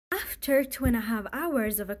After 2.5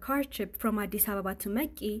 hours of a car trip from Addis Ababa to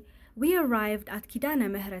Mekki, we arrived at Kidana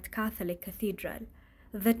Mehret Catholic Cathedral.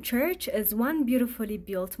 The church is one beautifully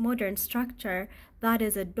built modern structure that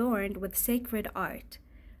is adorned with sacred art.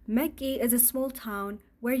 Mekki is a small town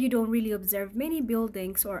where you don't really observe many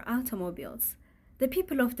buildings or automobiles. The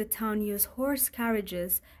people of the town use horse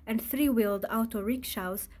carriages and three-wheeled auto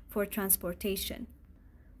rickshaws for transportation.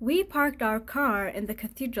 We parked our car in the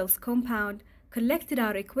cathedral's compound, collected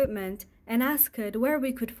our equipment, and asked where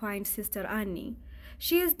we could find Sister Annie.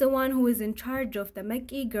 She is the one who is in charge of the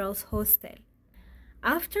Mekki Girls Hostel.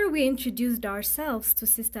 After we introduced ourselves to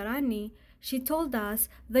Sister Annie, she told us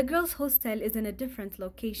the girls' hostel is in a different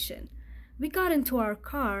location. We got into our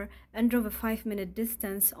car and drove a 5-minute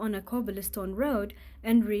distance on a cobblestone road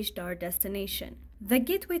and reached our destination. The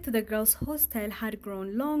gateway to the girls' hostel had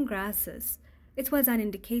grown long grasses. It was an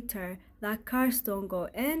indicator that cars don't go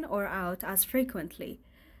in or out as frequently.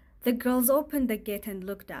 The girls opened the gate and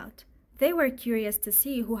looked out. They were curious to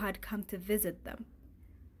see who had come to visit them.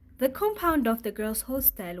 The compound of the girls'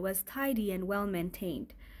 hostel was tidy and well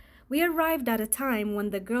maintained. We arrived at a time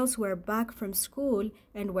when the girls were back from school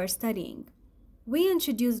and were studying. We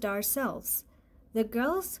introduced ourselves. The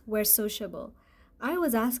girls were sociable. I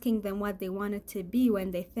was asking them what they wanted to be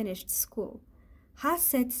when they finished school.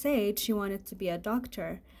 Hasset said she wanted to be a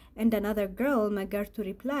doctor, and another girl, Magartu,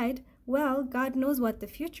 replied, "Well, God knows what the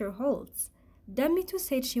future holds." Damitu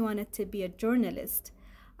said she wanted to be a journalist.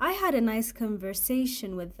 I had a nice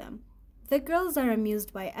conversation with them. The girls are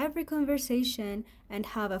amused by every conversation and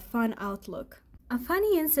have a fun outlook. A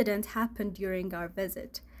funny incident happened during our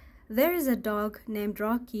visit. There is a dog named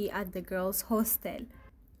Rocky at the girls' hostel.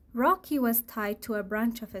 Rocky was tied to a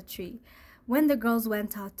branch of a tree. When the girls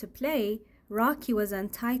went out to play, Rocky was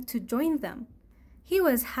untied to join them. He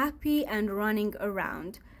was happy and running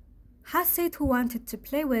around. Hasset, who wanted to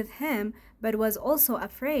play with him but was also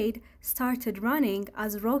afraid, started running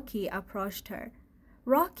as Rocky approached her.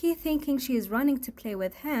 Rocky, thinking she is running to play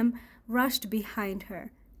with him, rushed behind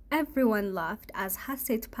her. Everyone laughed as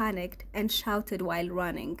Hasset panicked and shouted while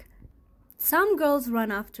running. Some girls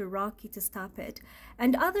ran after Rocky to stop it,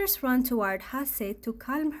 and others ran toward Hasset to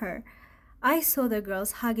calm her. I saw the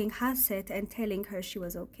girls hugging Hasset and telling her she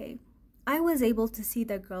was okay. I was able to see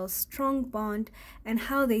the girls' strong bond and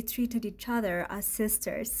how they treated each other as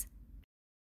sisters.